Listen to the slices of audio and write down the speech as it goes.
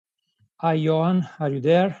Hi, Johan. Are you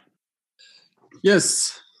there?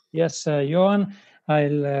 Yes. Yes, Johan.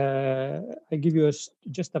 I'll give you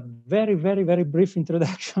just a very, very, very brief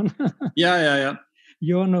introduction. Yeah.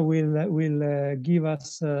 Johan will give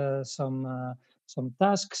us some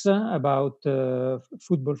tasks about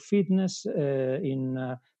football fitness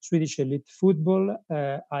in Swedish elite football.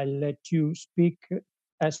 I'll let you speak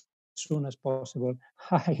as soon as possible.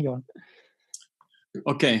 Hi, Johan.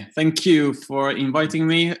 Okay, thank you for inviting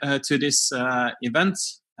me to this event.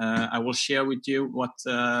 I will share with you what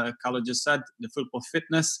Carlo just said, the football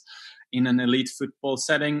fitness in an elite football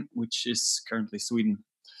setting, which is currently Sweden.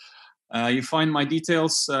 You find my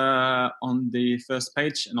details on the first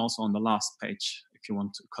page and also on the last page if you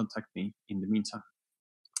want to contact me in the meantime.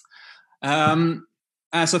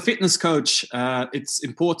 As a fitness coach, it's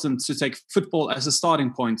important to take football as a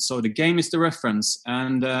starting point. So the game is the reference,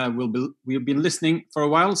 and we've been listening for a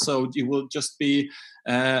while, so you will just be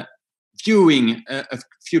viewing a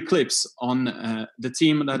few clips on the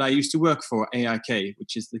team that I used to work for, AIK,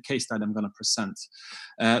 which is the case that I'm going to present.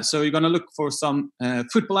 So you're going to look for some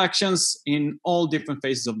football actions in all different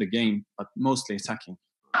phases of the game, but mostly attacking.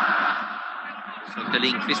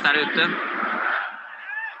 Lindqvist där ute.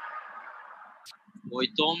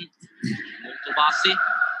 Goitom mot Obasi.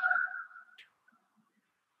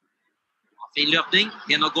 Fin löpning.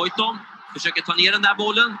 En av Goitom. Försöker ta ner den där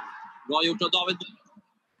bollen. Bra gjort av David.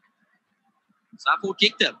 Så här fort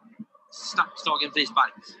gick det. Snabbt slagen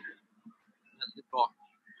frispark. Väldigt bra.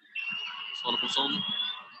 Salomonsson.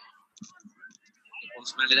 Det kom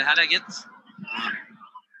smäll i det här läget.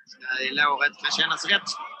 I låret kan kännas rätt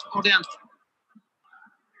ordentligt.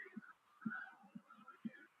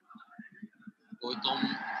 Goitom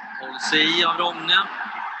håller sig av Rogne.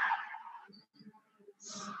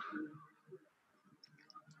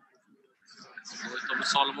 Goitom och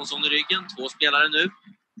Salomonsson i ryggen. Två spelare nu.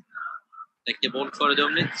 Täcker boll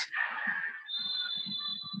föredömligt.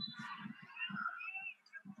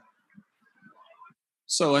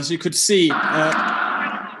 So as you could see,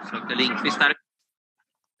 Lindqvist där.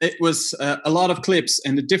 it was a lot of clips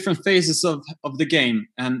in the different phases of the game,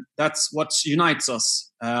 and that's what unites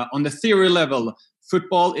us. On the theory level,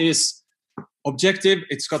 football is objective.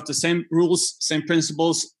 It's got the same rules, same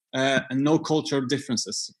principles, and no cultural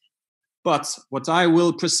differences. But what I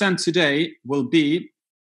will present today will be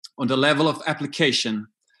on the level of application,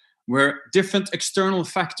 where different external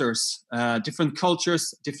factors, different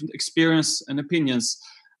cultures, different experience and opinions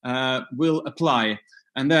will apply.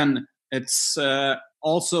 And then it's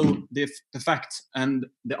also the fact and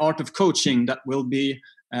the art of coaching that will be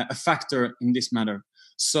a factor in this matter.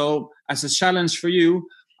 So as a challenge for you,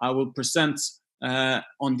 I will present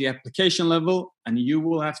on the application level, and you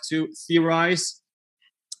will have to theorize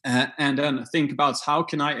and then think about how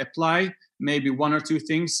can I apply maybe one or two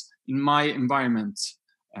things in my environment.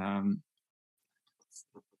 And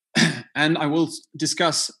I will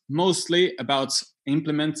discuss mostly about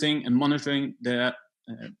implementing and monitoring the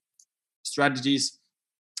strategies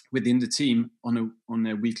within the team on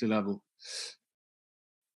a weekly level.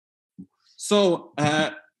 So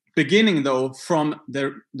beginning though from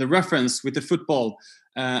the reference with the football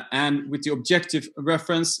and with the objective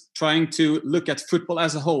reference, trying to look at football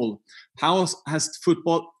as a whole. How has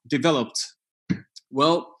football developed?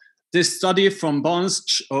 Well, this study from Barnes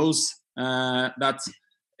shows that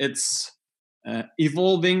it's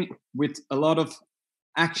evolving with a lot of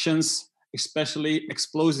actions, especially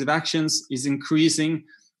explosive actions, is increasing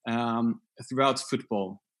throughout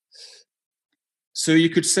football. So you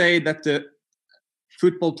could say that the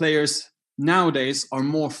football players nowadays are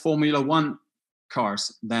more Formula One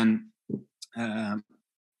cars than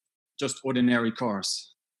just ordinary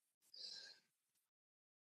cars.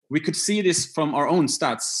 We could see this from our own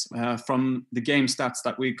stats, from the game stats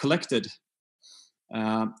that we collected.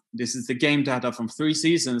 This is the game data from 3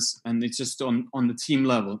 seasons, and it's just on the team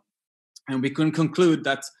level. And we can conclude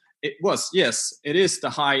that it is the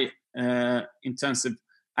high intensive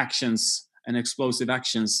actions and explosive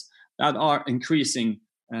actions that are increasing,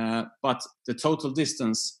 but the total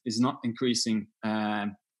distance is not increasing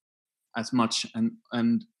as much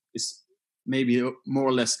and is maybe more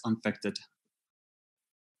or less unaffected.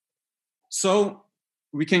 So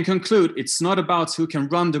we can conclude it's not about who can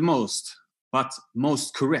run the most, but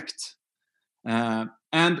most correct.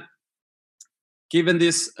 And given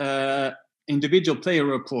this individual player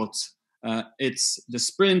report, it's the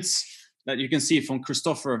sprints that you can see from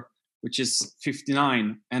Christopher, which is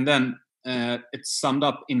 59, and then it's summed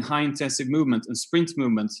up in high intensive movement and sprint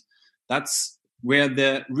movement. That's where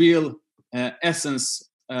the real essence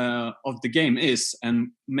of the game is,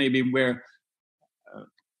 and maybe where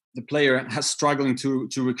the player has struggling to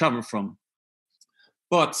recover from.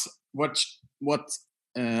 But what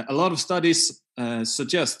a lot of studies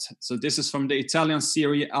suggest, so this is from the Italian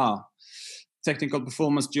Serie A, technical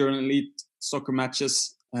performance during elite soccer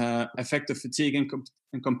matches, effective fatigue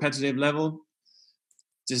and competitive level.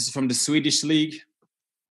 This is from the Swedish league,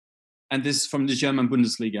 and this is from the German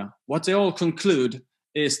Bundesliga. What they all conclude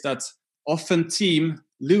is that often team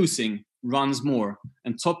losing runs more,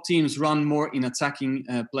 and top teams run more in attacking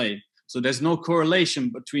play. So there's no correlation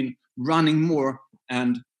between running more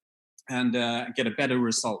and get a better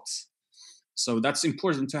results. So that's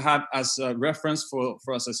important to have as a reference for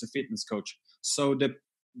us as a fitness coach. So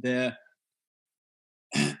the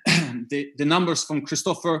numbers from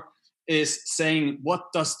Christopher is saying,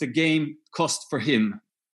 what does the game cost for him?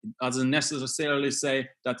 It doesn't necessarily say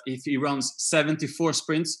that if he runs 74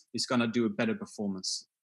 sprints, he's going to do a better performance.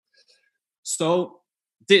 So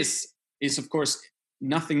this is, of course,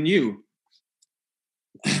 nothing new.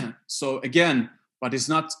 So again, but it's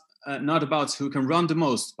not about who can run the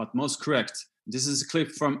most, but most correct. This is a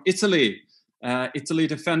clip from Italy. Italy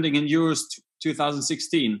defending in Euros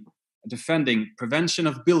 2016, defending prevention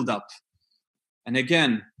of build-up. And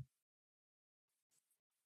again,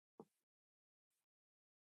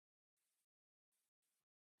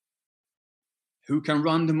 who can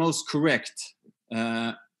run the most correct?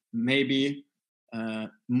 Maybe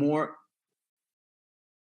more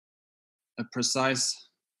a precise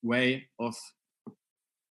way of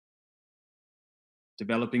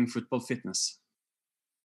developing football fitness.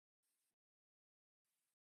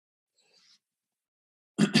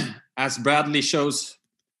 As Bradley shows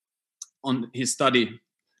on his study,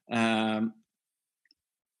 let's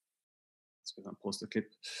go and post the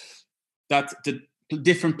clip, that the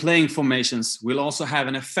different playing formations will also have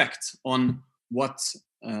an effect on what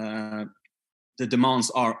the demands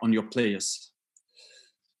are on your players.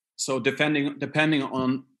 So depending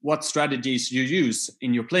on what strategies you use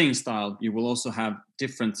in your playing style, you will also have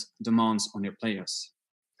different demands on your players.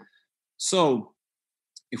 So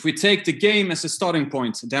if we take the game as a starting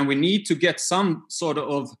point, then we need to get some sort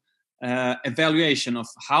of evaluation of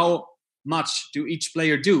how much do each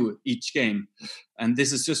player do each game. And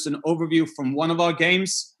this is just an overview from one of our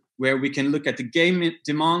games where we can look at the game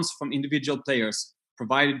demands from individual players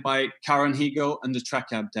provided by Karen Higo and the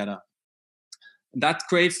TrackApp data. And that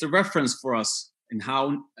creates the reference for us in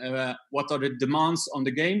how what are the demands on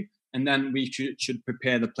the game, and then we should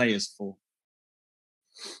prepare the players for.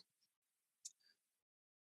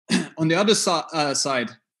 On the other side,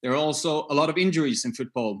 there are also a lot of injuries in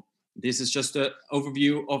football. This is just an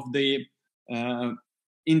overview of the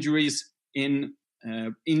injuries in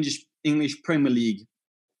English Premier League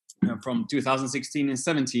from 2016 and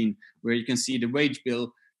 17, where you can see the wage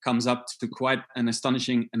bill comes up to quite an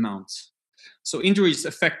astonishing amount. So injuries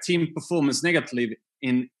affect team performance negatively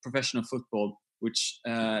in professional football, which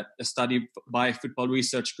a study by Football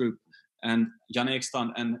Research Group and Jan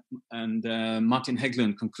Ekstrand and Martin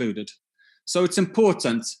Hägglund concluded. So it's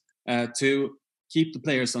important to keep the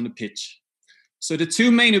players on the pitch. So the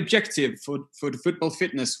two main objectives for the football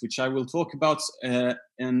fitness, which I will talk about in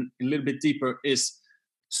a little bit deeper, is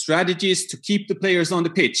strategies to keep the players on the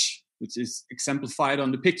pitch, which is exemplified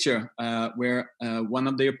on the picture where one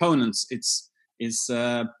of the opponents is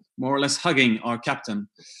more or less hugging our captain.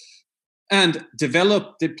 And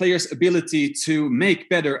develop the player's ability to make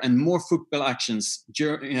better and more football actions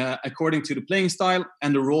according to the playing style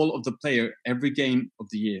and the role of the player every game of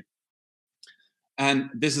the year. And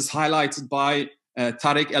this is highlighted by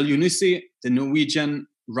Tarek El Younousi, the Norwegian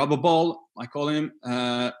rubber ball, I call him,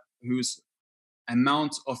 whose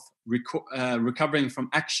amount of recovering from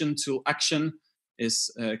action to action is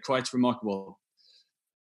quite remarkable.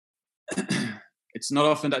 It's not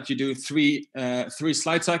often that you do three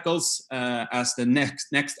slide cycles as the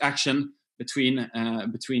next action between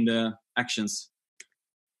the actions.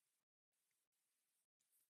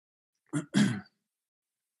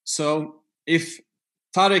 So if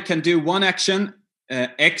Tarek can do one action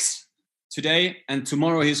X today, and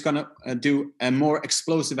tomorrow he's going to do a more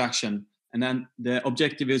explosive action, and then the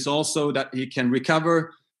objective is also that he can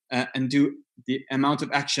recover and do the amount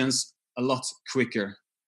of actions a lot quicker.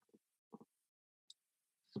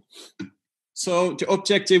 So the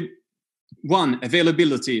objective one,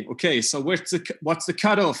 availability. Okay, so what's the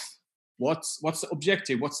cutoff? What's the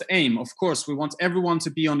objective? What's the aim? Of course, we want everyone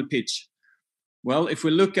to be on the pitch. Well, if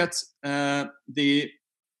we look at the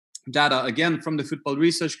data again from the Football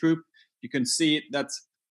Research Group, you can see that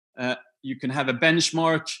you can have a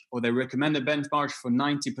benchmark, or they recommend a benchmark for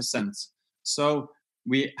 90%. So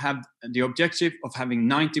we have the objective of having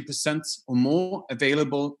 90% or more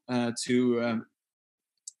available to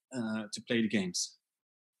to play the games.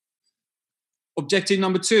 Objective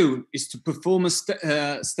number 2 is to performance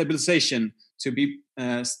stabilization, to be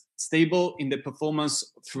stable in the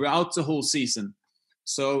performance throughout the whole season.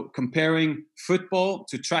 So comparing football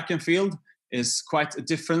to track and field is quite a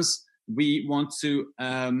difference. We want to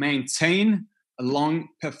maintain a long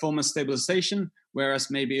performance stabilization, whereas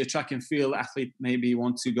maybe a track and field athlete maybe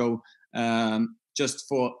want to go just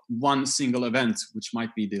for one single event, which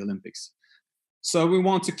might be the Olympics. So we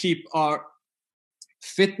want to keep our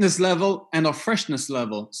fitness level and our freshness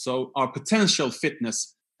level, so our potential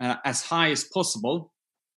fitness as high as possible,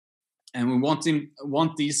 and we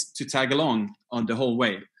want these to tag along on the whole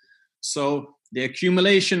way. So the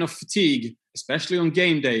accumulation of fatigue, especially on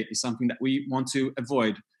game day, is something that we want to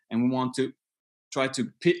avoid, and we want to try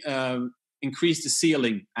to increase the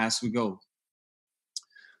ceiling as we go.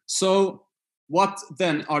 So what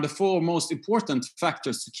then are the 4 most important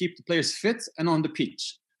factors to keep the players fit and on the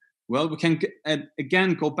pitch? Well, we can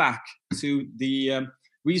again go back to the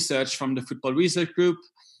research from the Football Research Group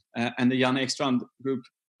and the Jan Ekstrand Group,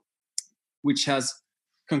 which has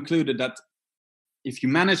concluded that if you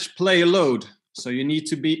manage player load, so you need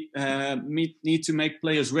to make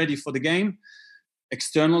players ready for the game,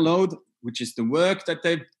 external load, which is the work that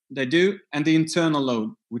they do, and the internal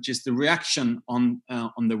load, which is the reaction on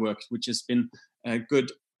the work, which has been good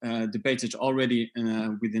debated already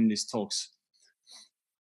within these talks.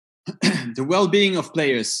 The well-being of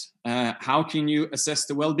players. How can you assess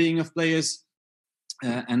the well-being of players?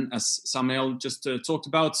 And as Samuel just talked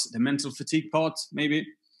about, the mental fatigue part, maybe.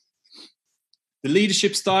 The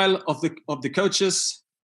leadership style of the coaches,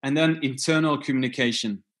 and then internal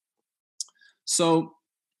communication. So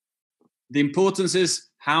the importance is,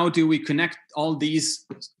 how do we connect all these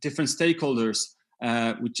different stakeholders,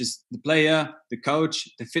 which is the player, the coach,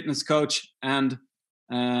 the fitness coach, and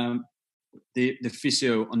the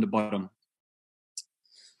physio on the bottom.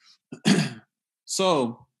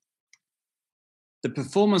 So the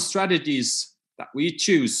performance strategies that we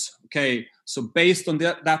choose, okay, so based on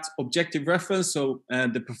that objective reference, so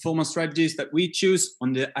the performance strategies that we choose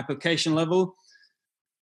on the application level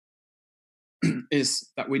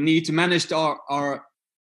is that we need to manage our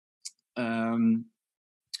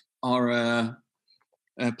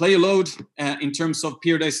player load in terms of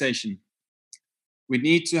periodization. We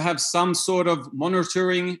need to have some sort of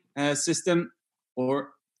monitoring system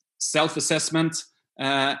or self-assessment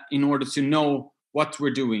in order to know what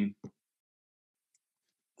we're doing.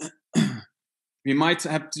 We might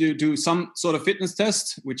have to do some sort of fitness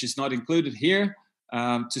test, which is not included here,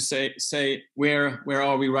 to say where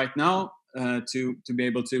are we right now, to be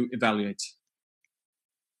able to evaluate.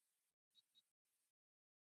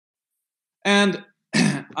 And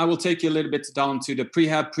I will take you a little bit down to the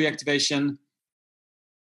prehab, pre-activation,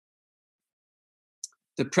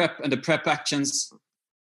 the prep and the prep actions,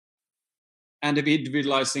 and the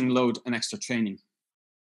individualizing load and extra training.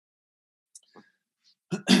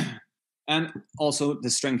 And also the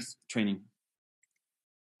strength training.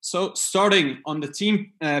 So starting on the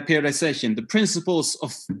team periodization, the principles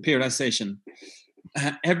of periodization.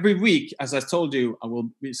 Every week, as I told you, I will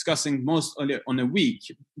be discussing most on a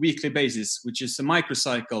weekly basis, which is a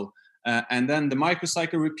microcycle. And then the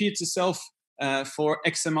microcycle repeats itself for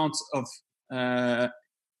X amount of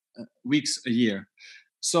weeks a year.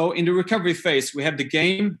 So in the recovery phase, we have the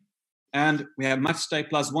game, and we have match day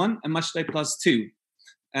 +1 and match day +2.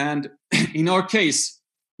 And in our case,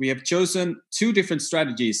 we have chosen 2 different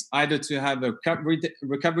strategies, either to have a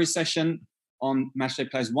recovery session on match day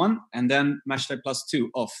 +1 and then match day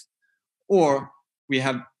 +2 off, or we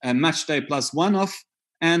have a match day +1 off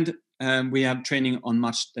and we have training on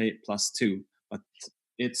match day +2. But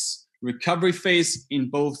it's recovery phase in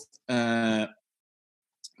both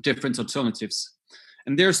different alternatives.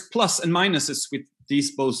 And there's plus and minuses with these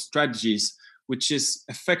both strategies, which is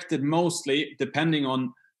affected mostly depending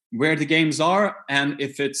on where the games are and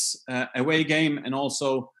if it's away game, and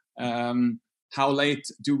also how late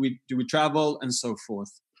do we travel and so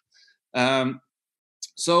forth.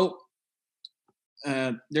 So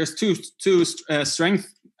there's two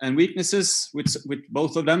strengths and weaknesses with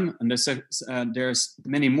both of them, and there's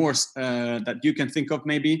many more that you can think of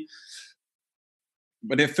maybe.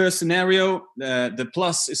 But the first scenario, the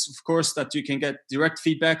plus is of course that you can get direct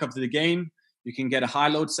feedback of the game. You can get a high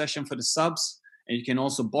load session for the subs, and you can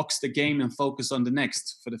also box the game and focus on the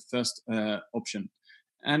next for the first option.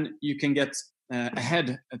 And you can get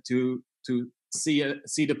ahead to see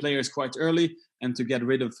the players quite early and to get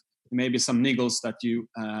rid of maybe some niggles that you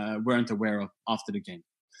weren't aware of after the game.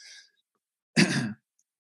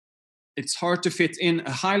 It's hard to fit in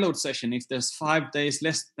a high load session if there's 5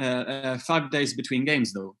 days between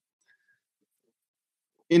games, though.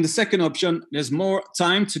 In the second option, there's more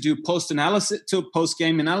time to do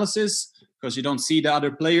post-game analysis, because you don't see the other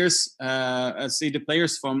players,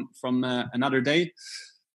 from another day.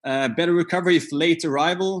 Better recovery if late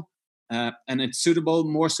arrival, and it's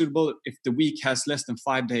more suitable if the week has less than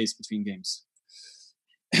 5 days between games.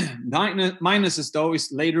 Minuses though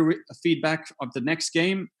is later feedback of the next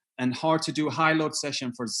game, and hard to do a high load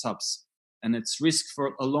session for the subs, and it's risk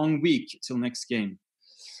for a long week till next game.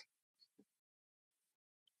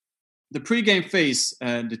 The pre-game phase,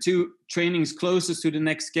 the 2 trainings closest to the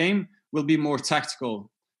next game, will be more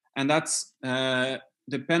tactical, and that's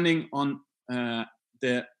depending on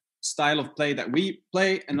the style of play that we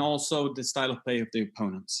play, and also the style of play of the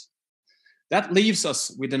opponents. That leaves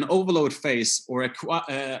us with an overload phase or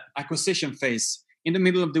acquisition phase in the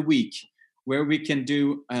middle of the week, where we can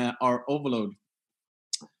do our overload.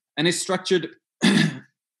 And it's structured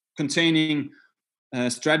containing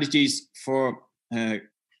strategies for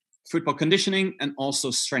football conditioning and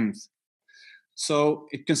also strength. So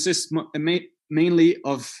it consists mainly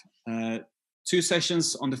of 2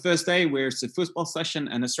 sessions on the first day, where it's a football session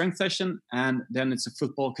and a strength session, and then it's a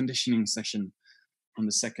football conditioning session on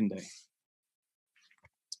the second day.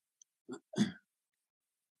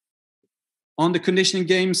 On the conditioning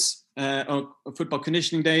games, or football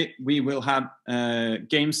conditioning day, we will have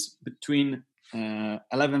games between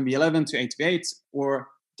 11v11 to 8v8, or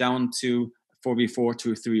down to 4v4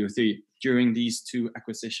 to 3v3 during these 2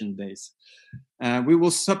 acquisition days. We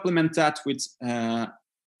will supplement that with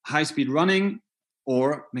high-speed running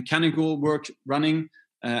or mechanical work running,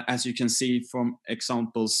 as you can see from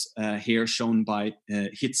examples here shown by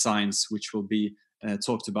hit signs, which will be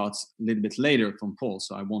talked about a little bit later from Paul,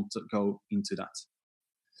 so I won't go into that.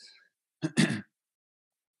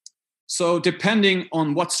 So depending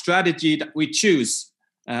on what strategy that we choose,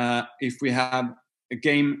 if we have a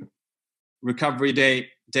game recovery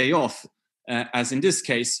day off, as in this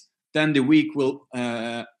case, then the week will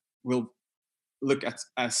look at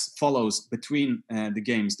as follows between the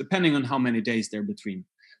games, depending on how many days they're between.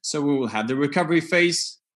 So we will have the recovery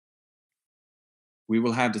phase, we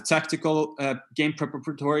will have the tactical game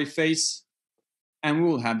preparatory phase, and we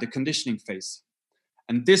will have the conditioning phase.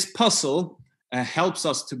 And this puzzle helps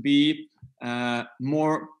us to be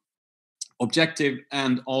more objective,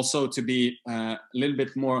 and also to be a little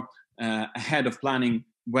bit more ahead of planning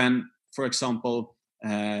when, for example,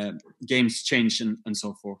 games change and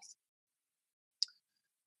so forth.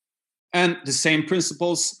 And the same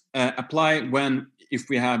principles apply if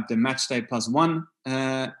we have the match day +1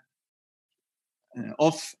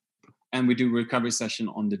 off, and we do recovery session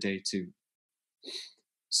on the day 2.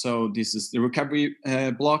 So this is the recovery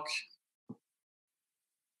block.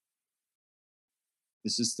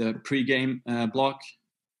 This is the pre-game block.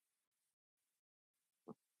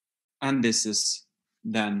 And this is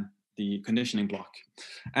then the conditioning block.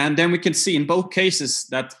 And then we can see in both cases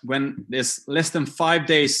that when there's less than 5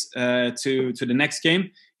 days to the next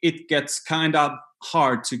game, it gets kind of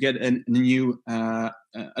hard to get a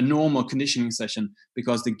normal conditioning session,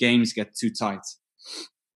 because the games get too tight.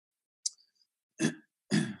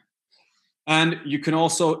 And you can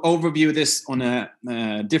also overview this on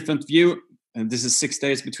a different view. This is 6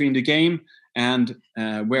 days between the game, and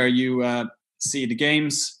where you see the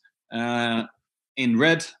games in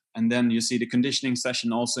red, and then you see the conditioning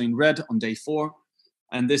session also in red on day 4.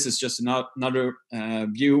 And this is just another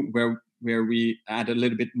view where we add a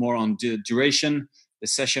little bit more on the duration, the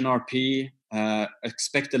session RP,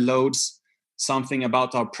 expected loads, something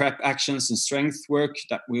about our prep actions and strength work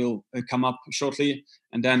that will come up shortly,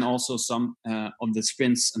 and then also some of the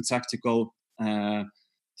sprints and tactical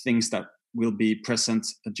things that will be present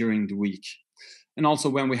during the week. And also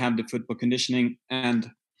when we have the football conditioning,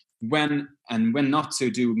 and when not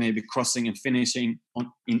to do maybe crossing and finishing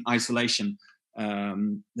in isolation,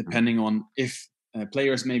 depending on if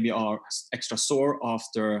players maybe are extra sore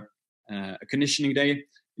after a conditioning day.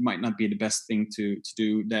 It might not be the best thing to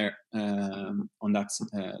do there on that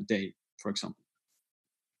day, for example.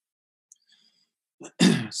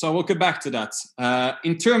 So we'll get back to that.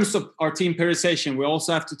 In terms of our team periodization, we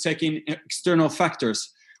also have to take in external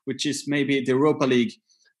factors, which is maybe the Europa League,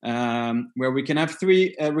 where we can have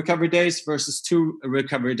 3 recovery days versus 2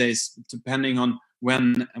 recovery days, depending on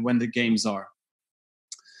when the games are.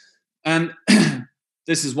 And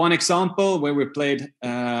this is one example where we played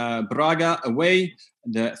Braga away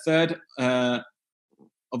the 3rd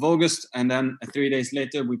of August, and then 3 days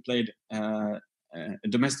later we played a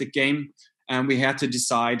domestic game, and we had to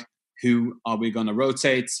decide who are we going to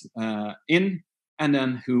rotate in, and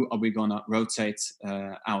then who are we going to rotate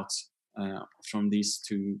out from these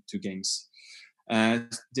two games.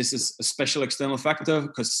 This is a special external factor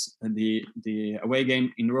because the away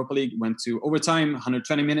game in Europa League went to overtime,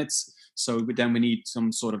 120 minutes. So then we need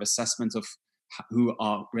some sort of assessment of who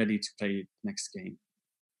are ready to play next game.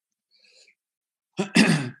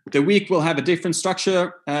 The week will have a different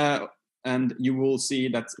structure, and you will see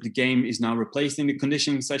that the game is now replacing the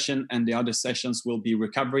conditioning session, and the other sessions will be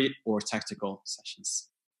recovery or tactical sessions.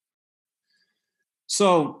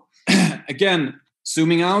 So again,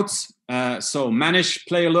 zooming out, so manage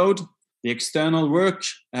player load, the external work,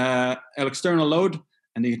 external load,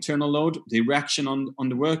 and the internal load, the reaction on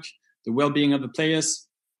the work, the well-being of the players,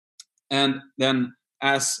 and then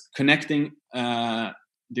as connecting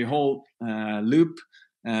the whole loop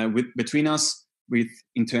between us with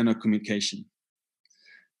internal communication.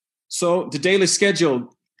 So the daily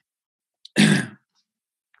schedule,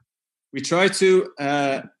 we try to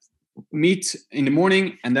meet in the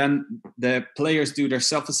morning, and then the players do their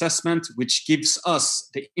self-assessment, which gives us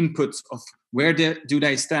the input of where do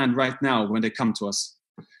they stand right now when they come to us.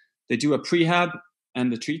 They do a prehab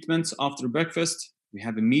and the treatment after the breakfast. We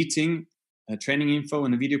have a meeting, a training info,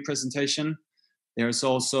 and a video presentation. There is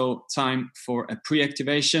also time for a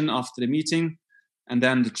pre-activation after the meeting, and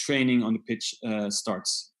then the training on the pitch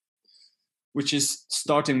starts, which is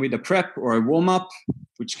starting with a prep or a warm-up,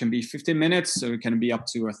 which can be 15 minutes, so it can be up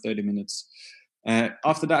to 30 minutes.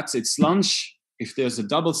 After that, it's lunch. If there's a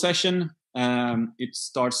double session, it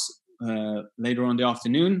starts later on in the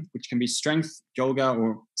afternoon, which can be strength, yoga,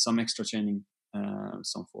 or some extra training,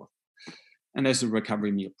 so forth. And there's a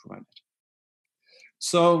recovery meal provided.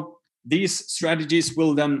 So these strategies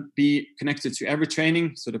will then be connected to every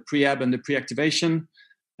training. So the pre-ab and the pre-activation,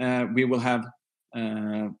 we will have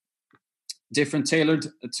different tailored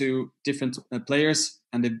to different players.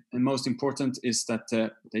 And the most important is that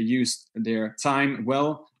they use their time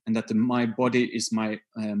well, and that my body is my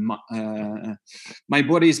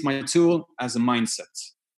body is my tool as a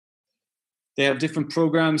mindset. They have different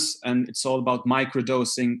programs, and it's all about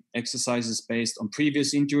microdosing exercises based on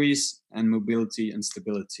previous injuries and mobility and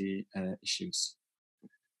stability issues.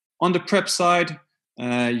 On the prep side,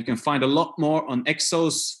 you can find a lot more on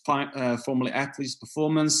Exos, formerly Athletes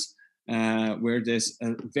Performance, where there's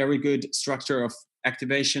a very good structure of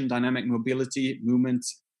activation, dynamic mobility, movement,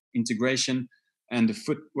 integration, and the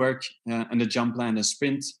footwork and the jump, land, and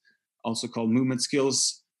sprint, also called movement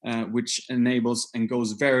skills, which enables and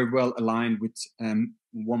goes very well aligned with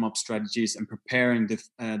warm-up strategies and preparing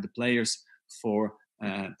the players for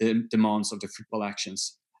the demands of the football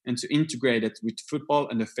actions, and to integrate it with football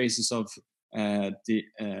and the phases of the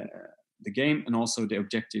game, and also the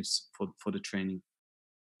objectives for the training.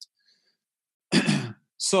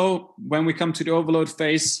 So when we come to the overload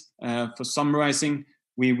phase, for summarizing,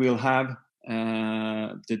 we will have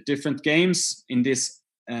the different games in this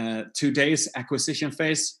 2 days acquisition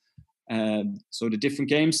phase. So the different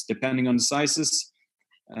games, depending on the sizes,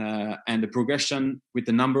 and the progression with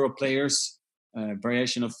the number of players,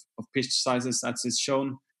 variation of pitch sizes as is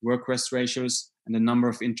shown, work rest ratios, and the number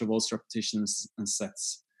of intervals, repetitions, and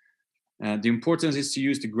sets. The importance is to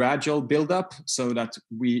use the gradual build-up so that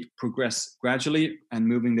we progress gradually and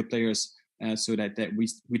moving the players so that we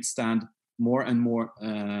withstand more and more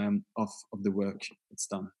of the work that's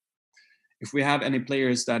done. If we have any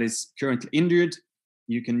players that is currently injured,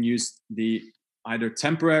 you can use the either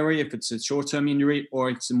temporary, if it's a short-term injury, or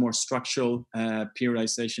it's a more structural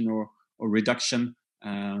periodization or reduction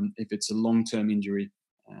if it's a long-term injury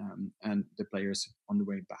and the players on the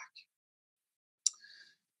way back.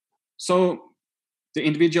 So the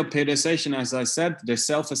individual periodization, as I said, the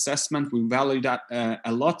self-assessment, we value that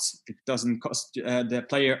a lot. It doesn't cost the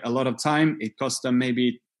player a lot of time. It costs them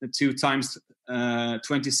maybe 2 times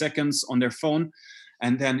 20 seconds on their phone.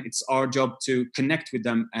 And then it's our job to connect with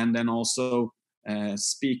them and then also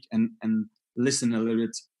speak and listen a little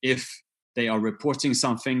bit if they are reporting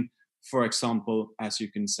something, for example, as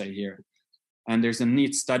you can say here. And there's a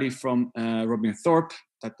neat study from Robin Thorpe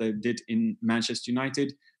that they did in Manchester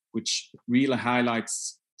United, which really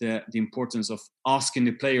highlights the importance of asking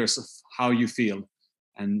the players of how you feel.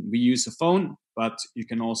 And we use a phone, but you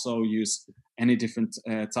can also use any different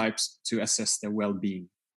types to assess their well-being.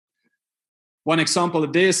 One example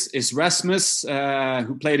of this is Rasmus,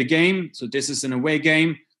 who played a game. So this is an away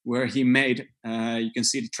game where he made, you can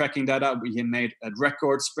see the tracking data, he made a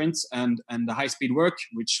record sprints and the high-speed work,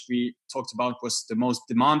 which we talked about was the most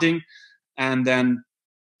demanding. And then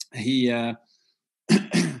he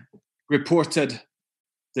reported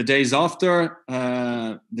the days after,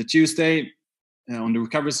 the Tuesday, on the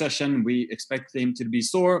recovery session, we expected him to be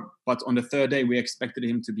sore, but on the 3rd day, we expected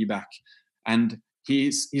him to be back. And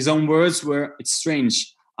his own words were, "It's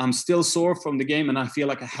strange. I'm still sore from the game and I feel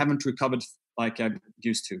like I haven't recovered like I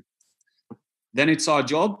used to. Then it's our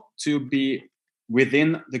job to be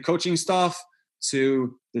within the coaching staff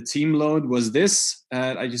to the team load was this,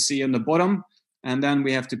 as you see on the bottom. And then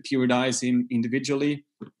we have to periodize him individually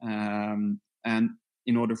and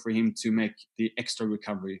in order for him to make the extra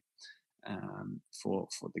recovery for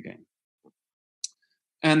the game.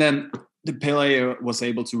 And then the player was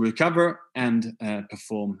able to recover and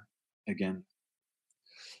perform again.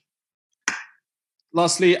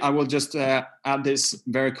 Lastly, I will just add this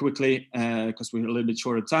very quickly because we're a little bit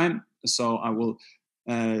short of time. So I will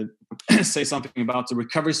say something about the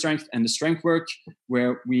recovery strength and the strength work,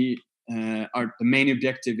 where the main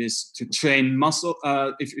objective is to train muscle.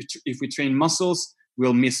 If we train muscles,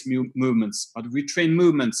 we'll miss movements. But if we train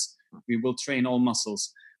movements, we will train all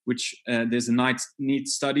muscles. Which there's a neat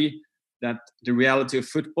study that the reality of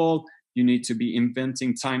football, you need to be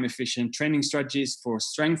inventing time-efficient training strategies for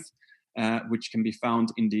strength, which can be found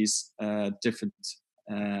in these different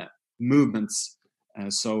movements.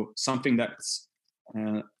 So something that's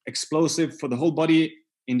explosive for the whole body,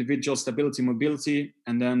 individual stability, mobility,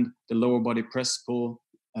 and then the lower body press pull,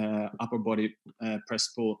 upper body press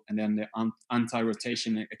pull, and then the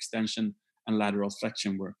anti-rotation extension and lateral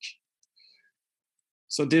flexion work.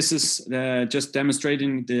 So this is just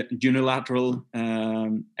demonstrating the unilateral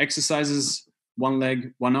exercises, one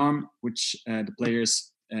leg, one arm, which the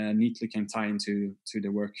players neatly can tie into the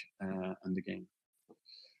work and the game.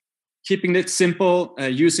 Keeping it simple,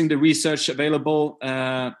 using the research available,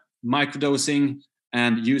 microdosing,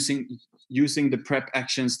 and using the prep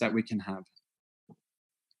actions that we can have.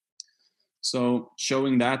 So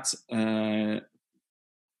showing that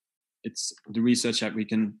it's the research that we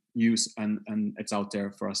can use and it's out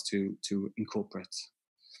there for us to incorporate.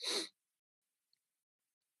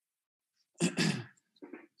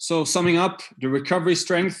 So summing up, the recovery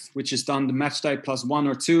strength, which is done the match day plus 1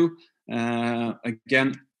 or 2.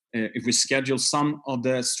 Again, if we schedule some of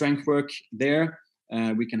the strength work there,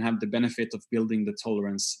 we can have the benefit of building the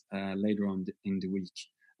tolerance later on in the week,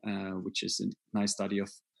 which is a nice study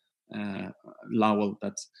of Lowell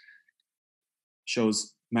that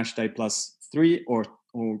shows match day plus 3 or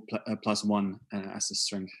plus 1 as a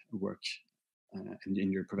strength work and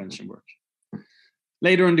injury prevention work.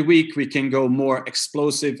 Later in the week, we can go more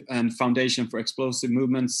explosive and foundation for explosive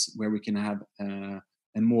movements, where we can have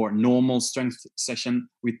a more normal strength session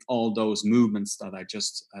with all those movements that I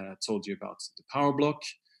just told you about. The power block,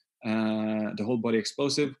 the whole body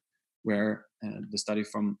explosive, where the study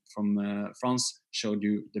from France showed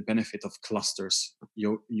you the benefit of clusters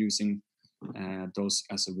using those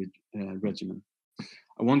as a regimen.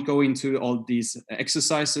 I won't go into all these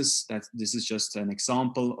exercises. That this is just an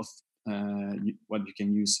example of what you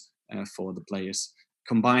can use for the players,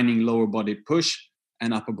 combining lower body push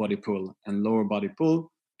and upper body pull, and lower body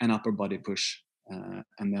pull and upper body push,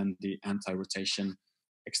 and then the anti-rotation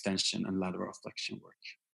extension and lateral flexion work.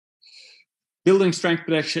 Building strength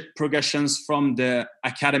progressions from the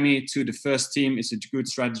academy to the first team is a good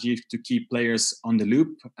strategy to keep players on the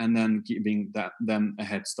loop, and then giving them a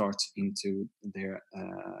head start into their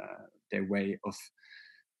way of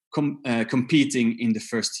competing in the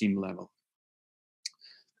first team level.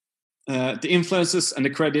 The influences and the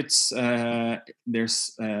credits,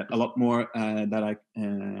 there's a lot more that I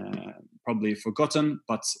probably forgotten,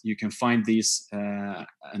 but you can find these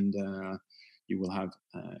and you will have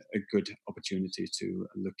a good opportunity to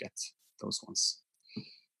look at those ones.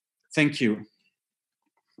 Thank you.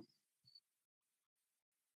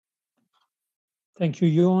 Thank you,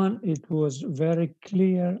 Johan. It was very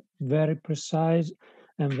clear, very precise,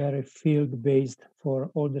 and very field-based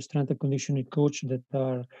for all the strength and conditioning coach that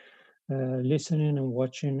are listening and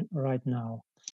watching right now.